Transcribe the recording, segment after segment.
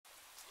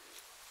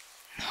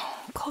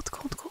Cold,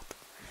 cold, cold.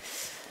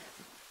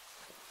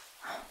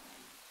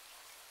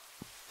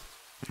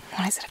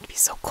 Why does it have to be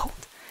so cold?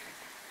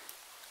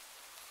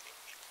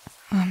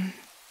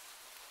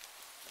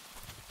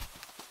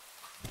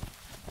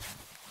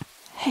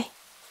 Hey.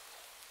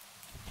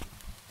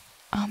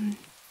 Are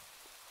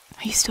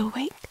you still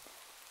awake?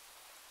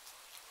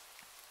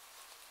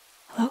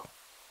 Hello?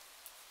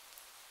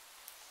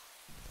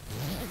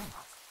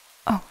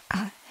 Oh,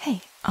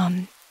 hey,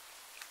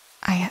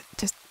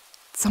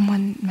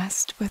 someone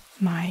messed with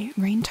my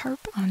rain tarp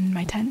on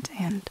my tent,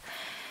 and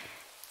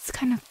it's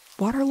kind of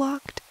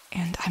waterlogged,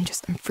 and I'm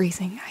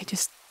freezing. I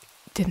just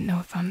didn't know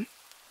if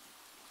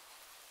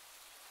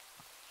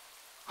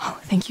Oh,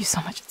 thank you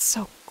so much. It's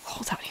so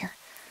cold out here.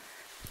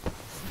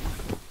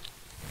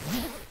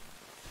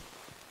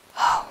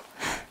 Oh.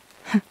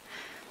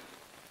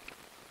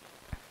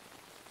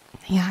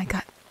 Yeah, I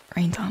got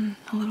rained on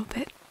a little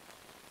bit,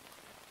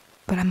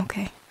 but I'm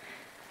okay.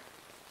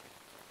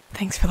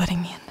 Thanks for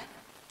letting me in.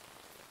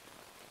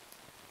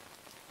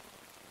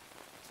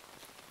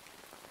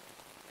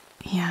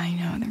 Yeah, I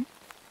know, they're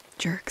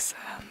jerks.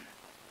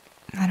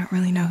 I don't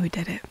really know who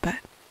did it, but...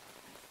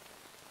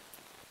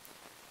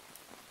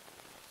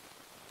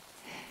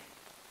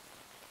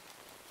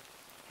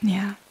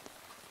 Yeah,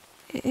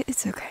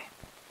 it's okay.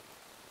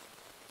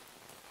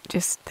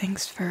 Just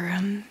thanks for,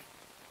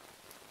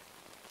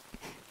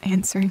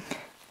 answering.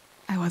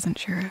 I wasn't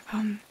sure if,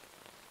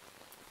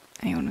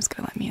 anyone was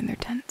gonna let me in their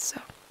tent,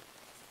 so...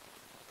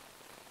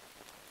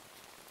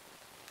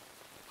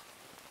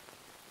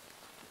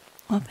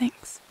 Well,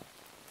 thanks.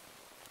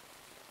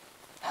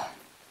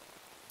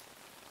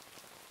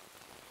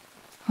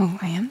 Oh,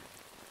 I am?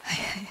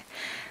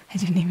 I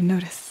didn't even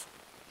notice.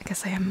 I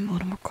guess I am a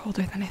little more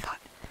colder than I thought.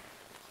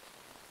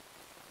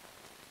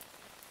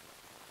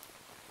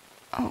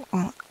 Oh,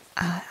 well,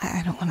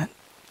 I don't want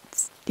to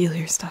steal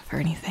your stuff or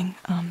anything.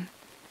 I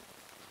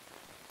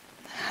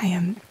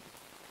am,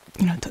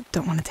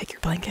 don't want to take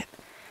your blanket.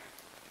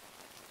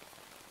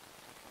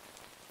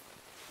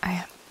 I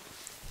am.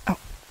 Oh.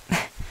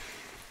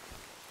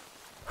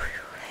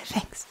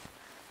 Thanks.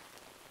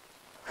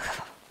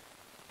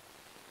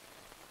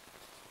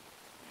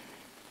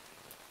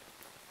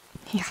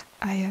 Yeah,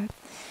 I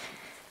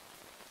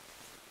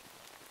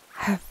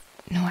have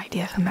no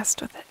idea who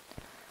messed with it.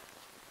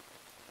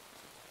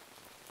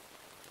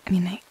 I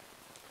mean, I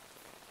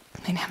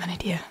didn't have an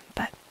idea,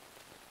 but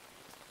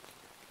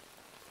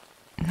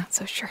I'm not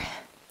so sure.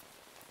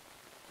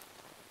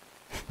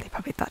 They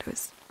probably thought it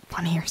was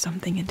funny or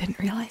something and didn't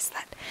realize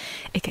that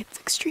it gets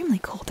extremely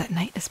cold at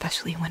night,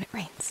 especially when it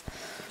rains.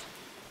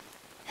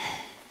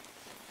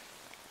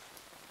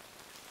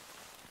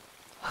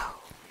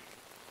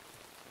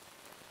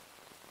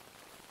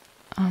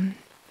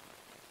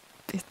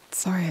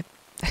 Sorry,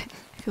 I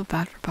feel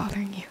bad for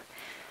bothering you.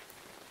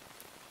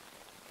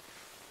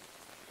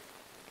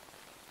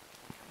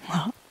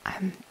 Well,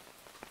 I'm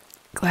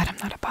glad I'm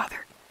not a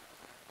bother.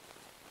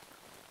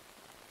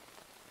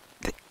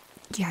 But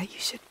yeah, you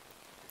should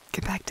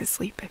get back to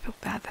sleep. I feel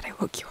bad that I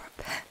woke you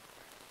up.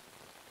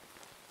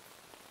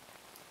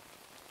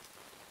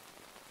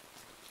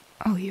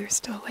 Oh, you're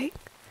still awake?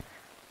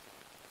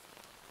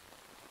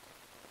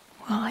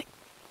 Well, I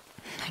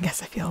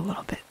guess I feel a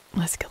little bit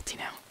less guilty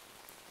now.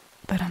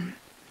 But,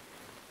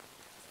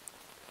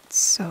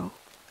 so,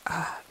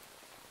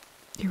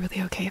 you're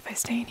really okay if I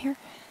stay in here?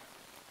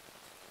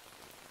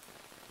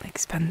 Like,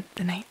 spend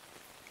the night?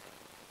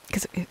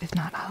 Because if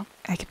not,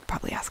 I could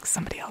probably ask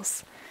somebody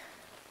else.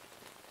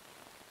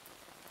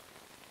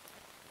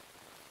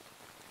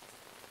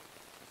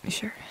 You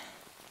sure?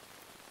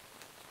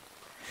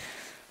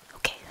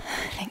 Okay,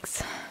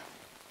 thanks.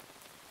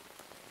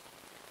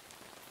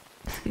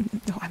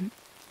 No, I'm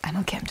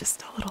okay. I'm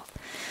just a little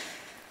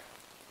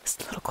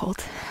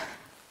cold.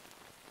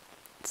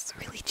 It's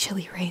really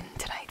chilly rain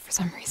tonight for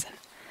some reason.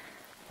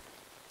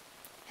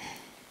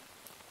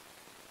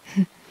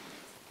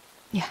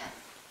 Yeah.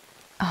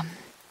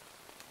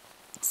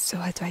 So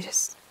do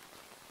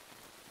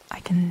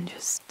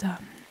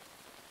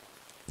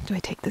I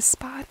take this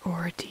spot,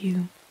 or do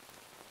you...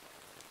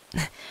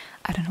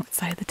 I don't know what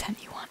side of the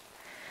tent you want.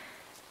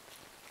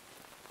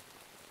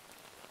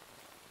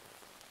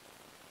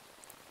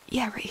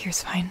 Yeah, right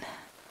here's fine.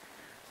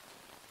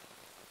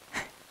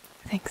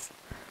 Thanks.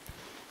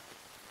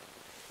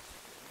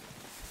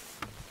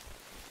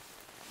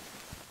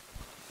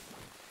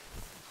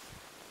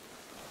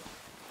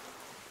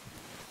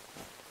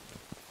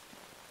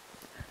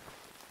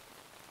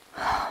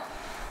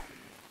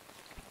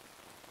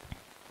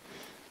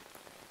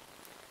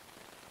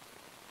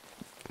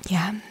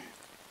 Yeah,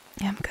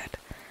 I'm good.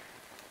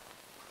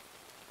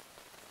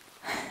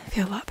 I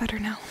feel a lot better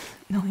now,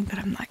 knowing that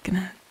I'm not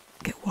gonna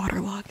get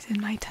waterlogged in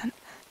my tent.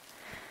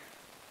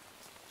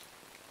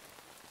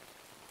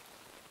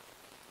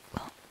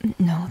 Well,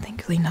 no,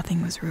 thankfully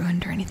nothing was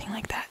ruined or anything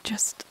like that,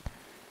 just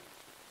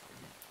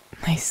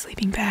my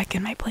sleeping bag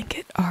and my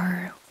blanket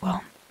are,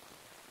 well,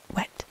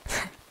 wet.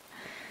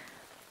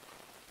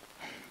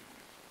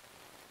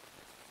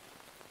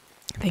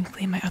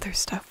 Thankfully my other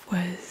stuff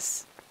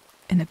was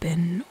in a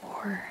bin,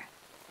 or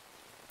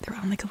they're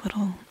on like a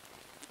little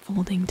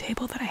folding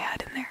table that I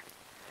had in there.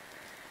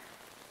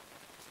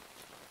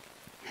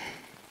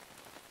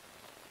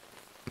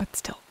 But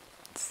still,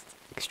 it's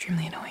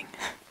extremely annoying.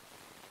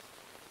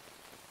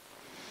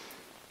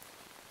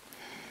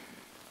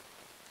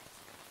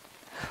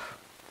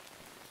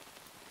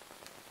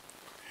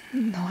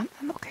 No,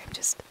 I'm okay. I'm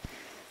just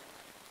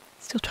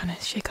still trying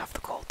to shake off the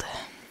cold.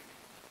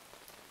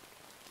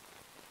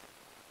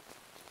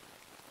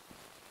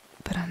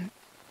 But,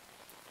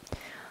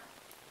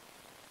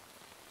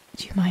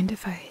 do you mind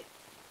if I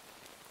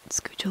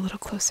scooch a little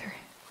closer?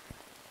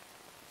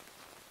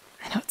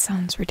 I know it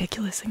sounds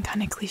ridiculous and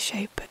kind of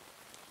cliche, but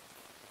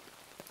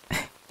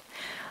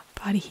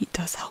body heat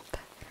does help.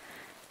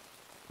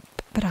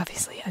 But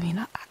obviously, I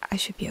mean, I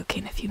should be okay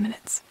in a few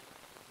minutes,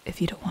 if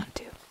you don't want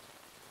to.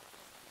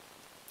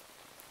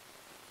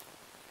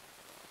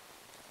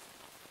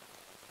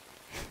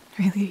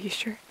 Really, are you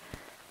sure?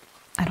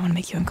 I don't want to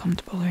make you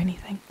uncomfortable or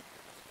anything.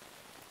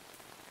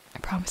 I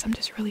promise I'm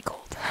just really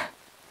cold.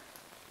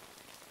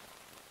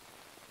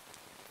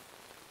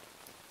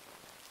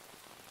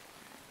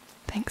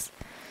 Thanks.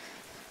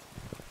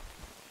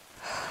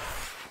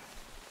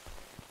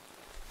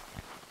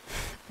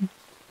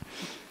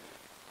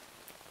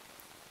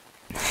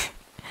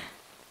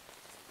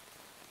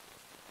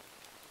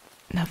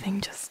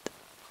 Nothing, just...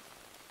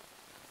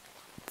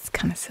 It's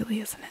kind of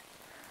silly, isn't it?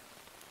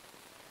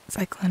 It's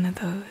like one of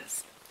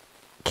those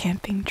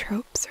camping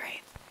tropes,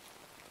 right?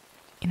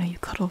 You know, you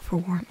cuddle for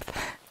warmth.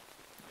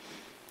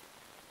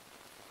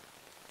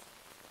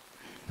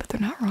 But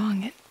they're not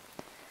wrong, it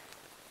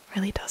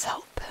really does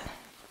help.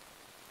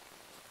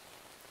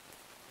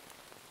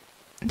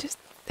 And just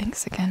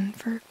thanks again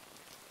for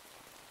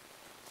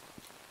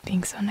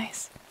being so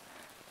nice.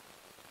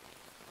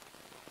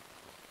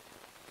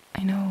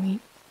 I know we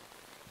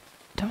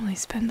don't really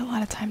spend a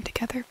lot of time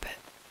together, but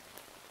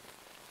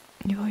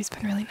you've always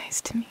been really nice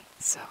to me,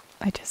 so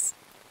I just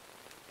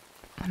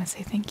want to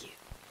say thank you.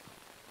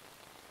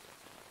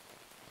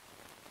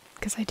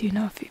 Because I do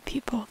know a few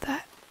people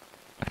that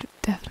would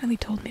have definitely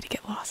told me to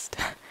get lost.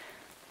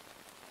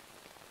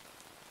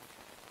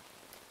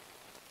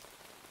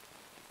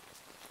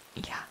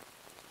 Yeah.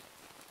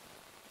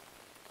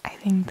 I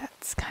think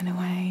that's kind of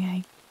why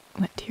I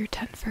went to your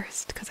tent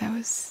first, because I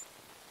was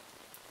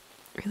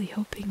really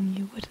hoping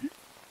you wouldn't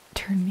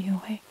turn me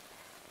away.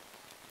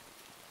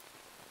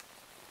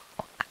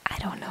 I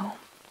don't know.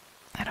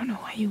 I don't know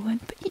why you would,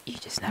 but you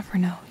just never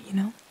know, you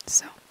know?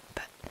 So,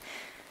 but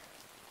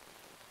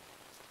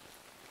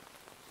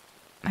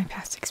my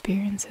past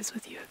experiences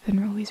with you have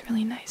been always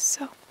really nice,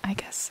 so I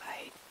guess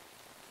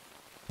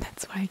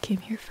that's why I came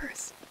here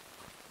first.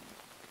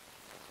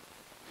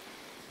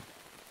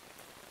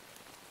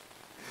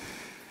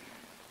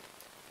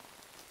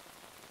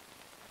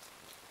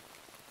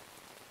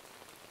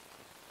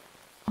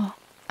 Well,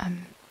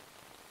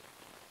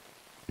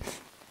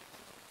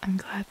 I'm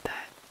glad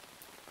that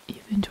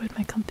you've enjoyed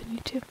my company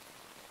too.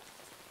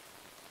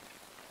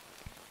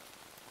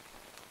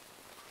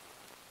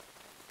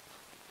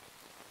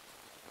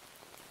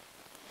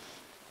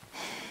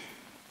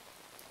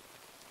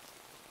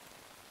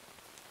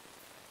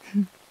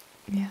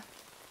 Yeah.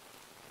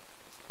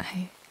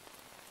 I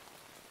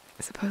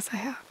suppose I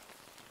have.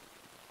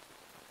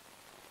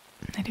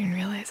 I didn't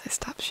realize I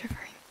stopped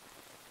shivering.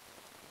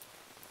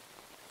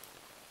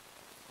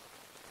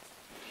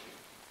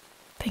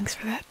 Thanks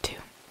for that too.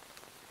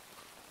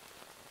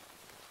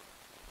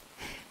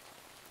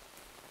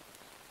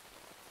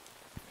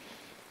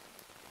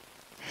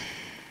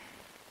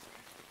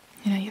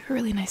 You know, you have a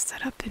really nice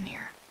setup in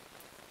here.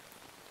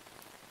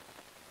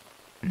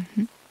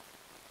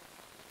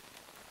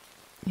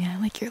 Yeah,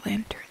 I like your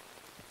lantern.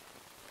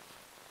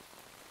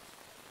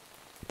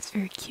 It's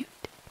very cute.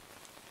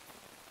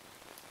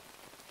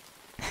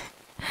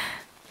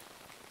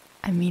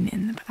 I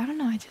mean, I don't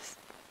know,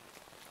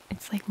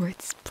 it's like where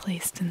it's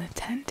placed in the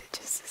tent, it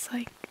just is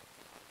like,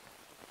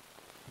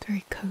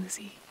 very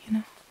cozy, you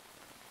know?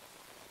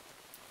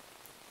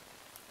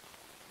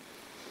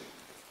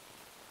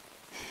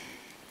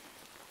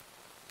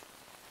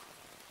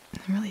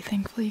 I'm really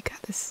thankful you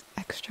got this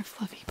extra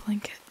fluffy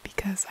blanket,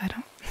 because I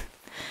don't...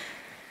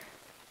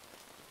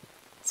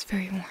 It's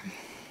very warm.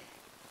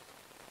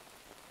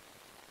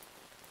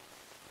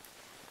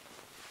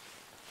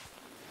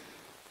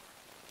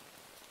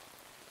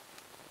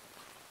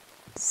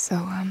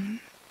 So,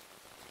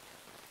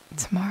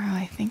 tomorrow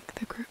I think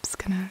the group's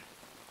gonna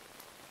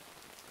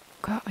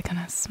go out like on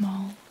a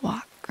small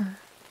walk, or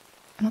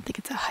I don't think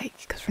it's a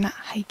hike, because we're not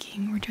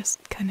hiking, we're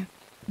just kind of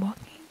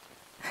walking.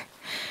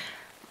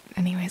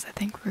 Anyways, I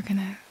think we're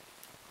gonna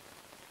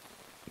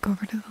go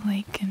over to the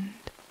lake and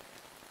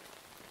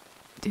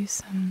do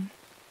some...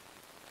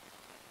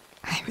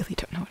 I really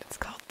don't know what it's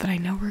called, but I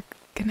know we're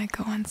gonna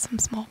go on some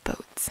small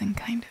boats and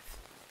kind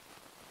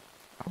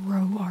of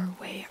row our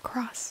way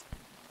across.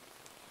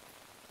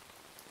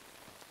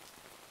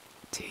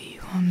 Do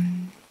you,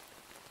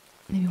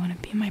 maybe want to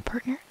be my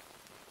partner?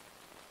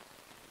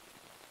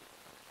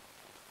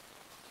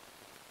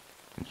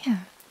 Yeah.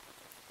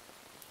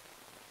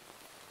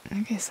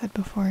 like I said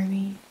before,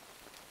 we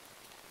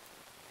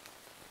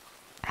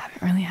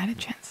haven't really had a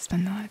chance to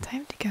spend a lot of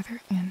time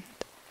together, and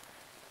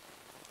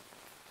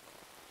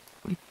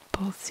we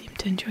both seem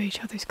to enjoy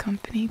each other's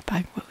company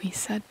by what we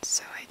said,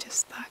 so I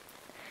just thought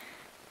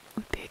it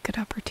would be a good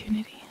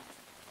opportunity.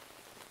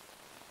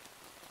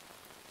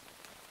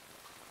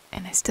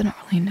 And I still don't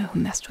really know who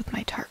messed with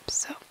my tarps,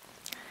 so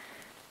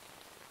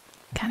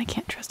kinda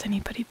can't trust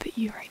anybody but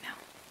you right now.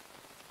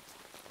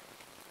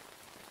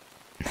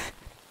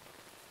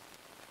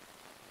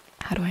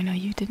 How do I know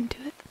you didn't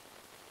do it?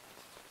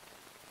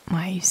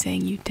 Why are you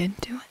saying you did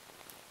do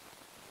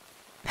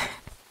it?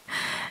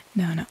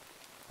 No,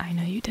 I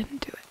know you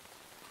didn't do it.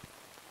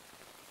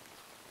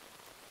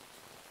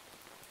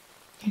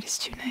 You're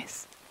just too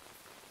nice.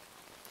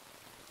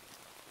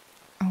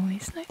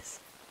 Always nice.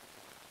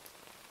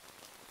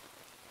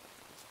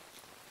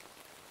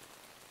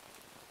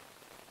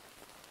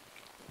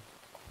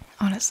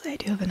 Honestly, I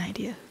do have an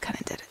idea who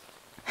kinda did it.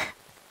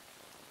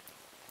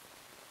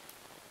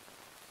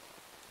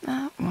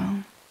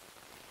 Well,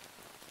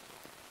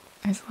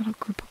 there's a little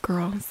group of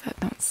girls that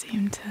don't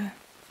seem to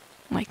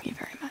like me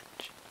very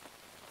much.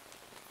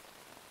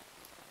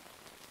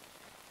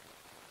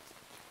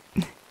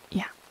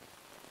 Yeah.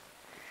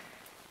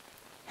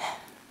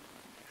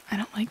 I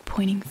don't like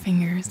pointing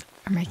fingers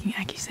or making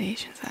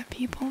accusations at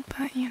people,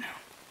 but you know,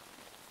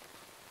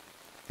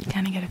 you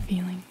kinda get a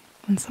feeling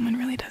when someone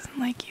really doesn't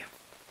like you.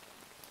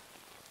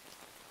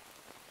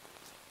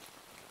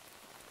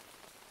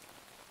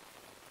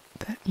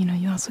 But, you know,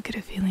 you also get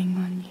a feeling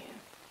when you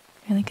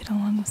really get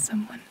along with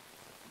someone.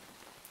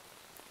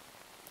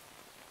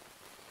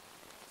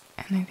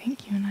 And I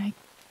think you and I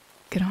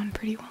get on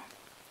pretty well.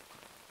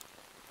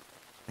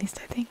 At least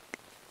I think.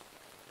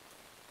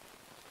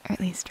 Or at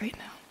least right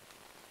now.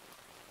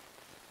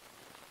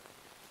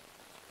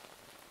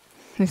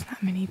 There's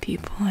not many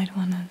people I'd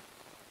want to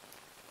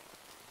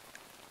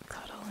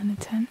cuddle in a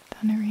tent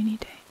on a rainy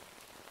day.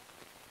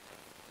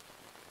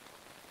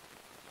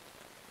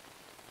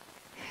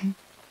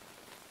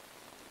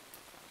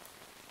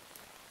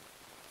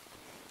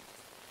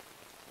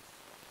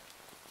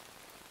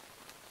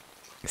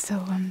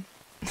 So,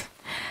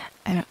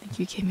 I don't think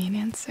you gave me an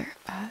answer.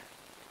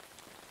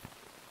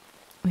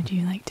 Would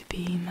you like to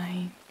be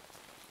my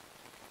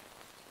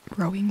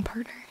rowing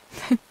partner?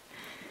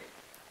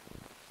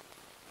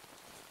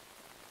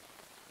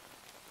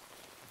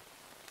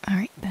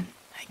 Alright then,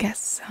 I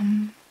guess,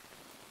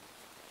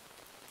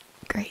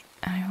 great.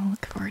 I will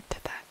look forward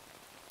to that.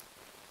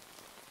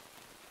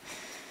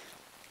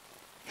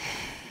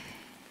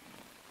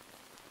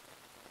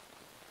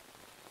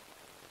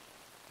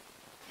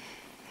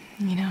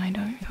 You know, I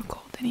don't feel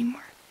cold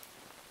anymore.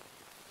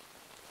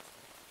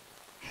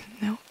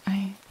 No,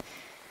 I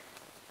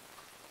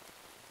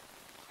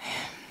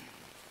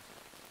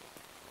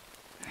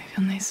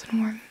feel nice and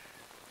warm.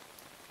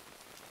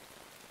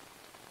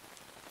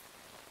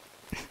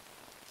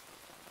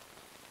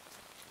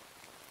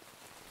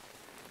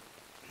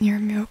 You're a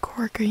real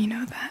coworker, you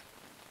know that.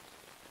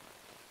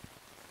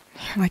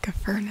 You're like a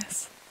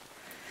furnace.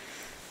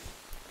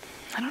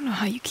 I don't know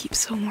how you keep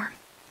so warm.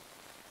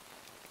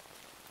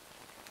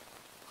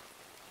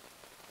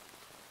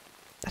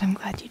 But I'm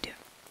glad you do.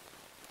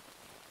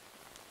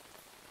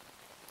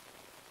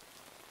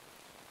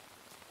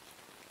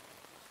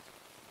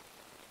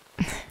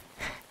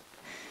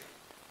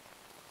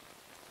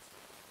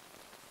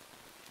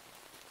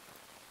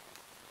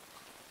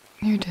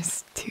 You're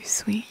just too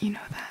sweet, you know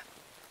that.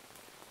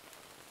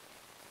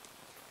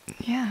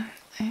 Yeah,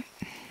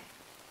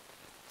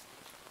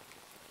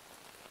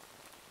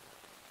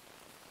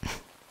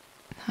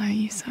 How are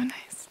you so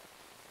nice?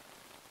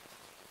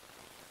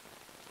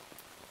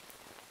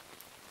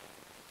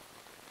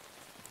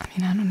 I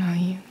mean, I don't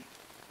know,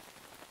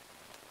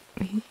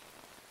 we,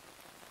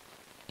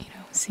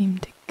 seem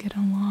to get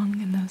along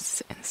in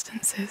those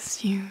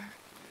instances. You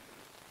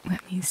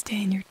let me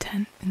stay in your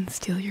tent and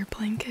steal your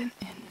blanket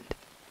and,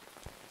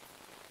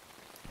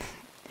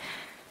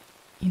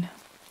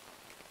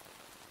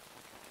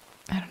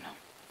 I don't know.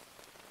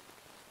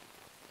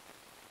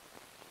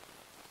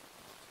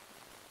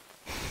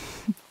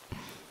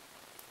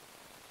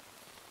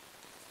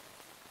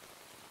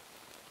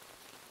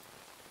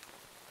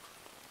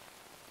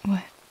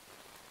 What?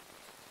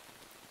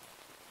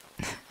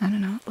 I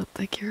don't know, it looked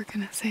like you were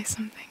gonna say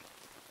something.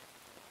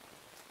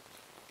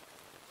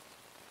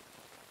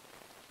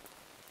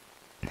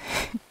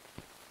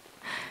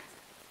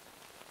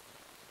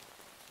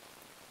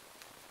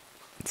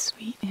 It's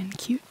sweet and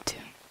cute, too.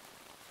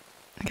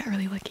 I got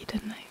really lucky,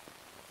 didn't I?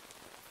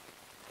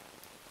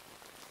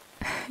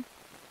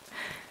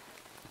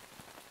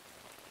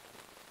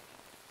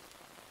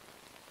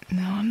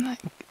 No, I'm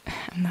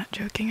not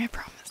joking, I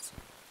promise.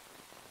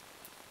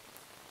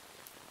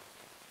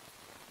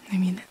 I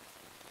mean it.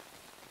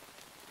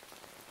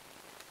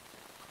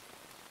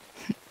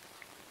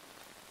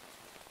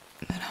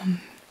 But,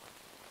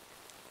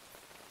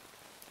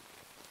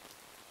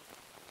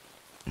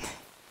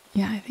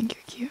 yeah, I think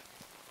you're cute.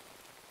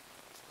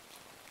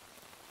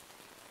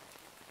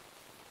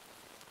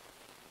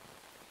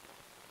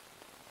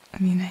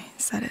 I mean, I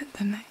said it,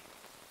 didn't I?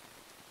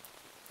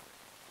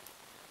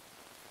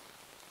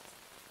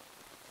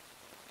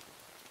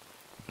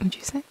 What'd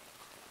you say?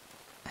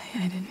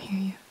 I didn't hear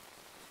you.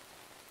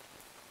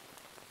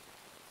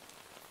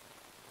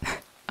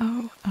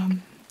 Oh,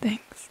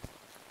 thanks.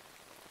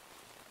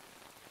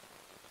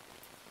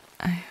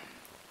 I am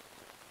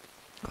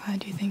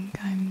glad you think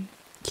I'm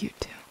cute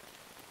too.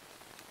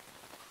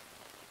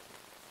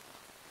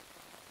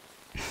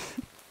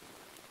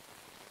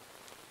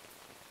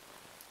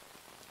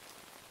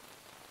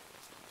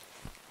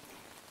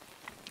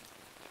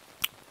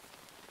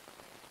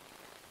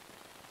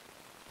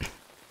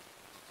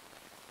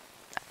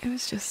 It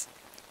was just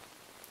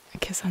a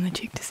kiss on the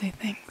cheek to say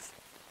thanks.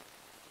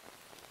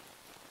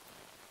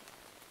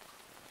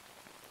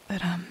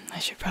 But, I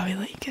should probably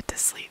let you get to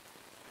sleep.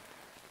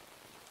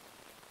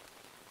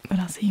 But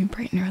I'll see you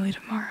bright and early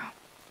tomorrow.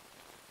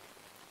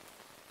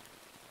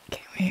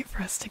 Can't wait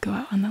for us to go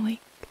out on the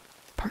lake,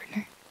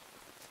 partner.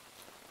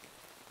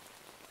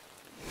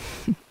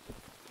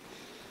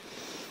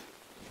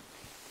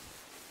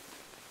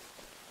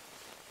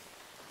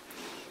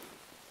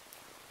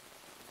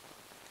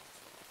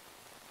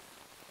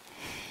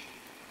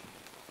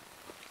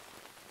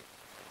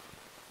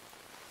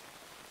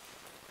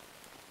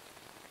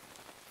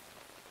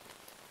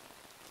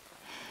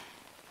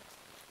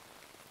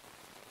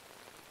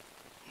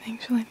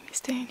 Thanks for letting me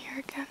stay in here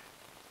again.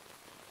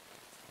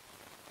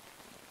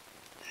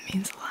 It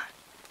means a lot.